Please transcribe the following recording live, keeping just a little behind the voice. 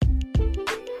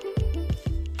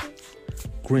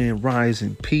Grand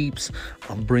Rising peeps.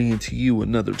 I'm bringing to you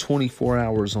another 24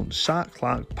 hours on the Shot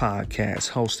Clock podcast,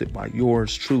 hosted by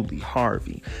yours truly,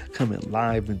 Harvey, coming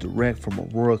live and direct from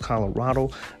Aurora, Colorado,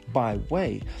 by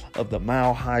way of the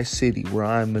Mile High City where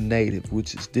I'm a native,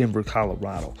 which is Denver,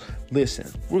 Colorado.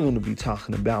 Listen, we're going to be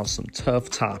talking about some tough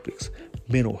topics: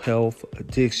 mental health,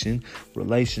 addiction,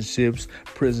 relationships,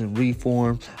 prison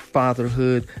reform,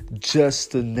 fatherhood,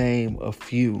 just to name a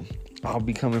few. I'll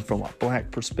be coming from a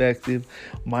Black perspective,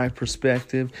 my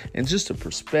perspective, and just a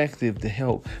perspective to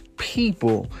help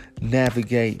people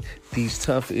navigate these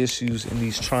tough issues in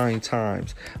these trying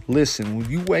times. Listen, when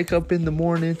you wake up in the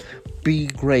morning, be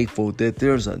grateful that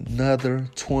there's another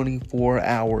 24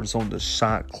 hours on the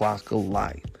shot clock of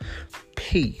life.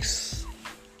 Peace.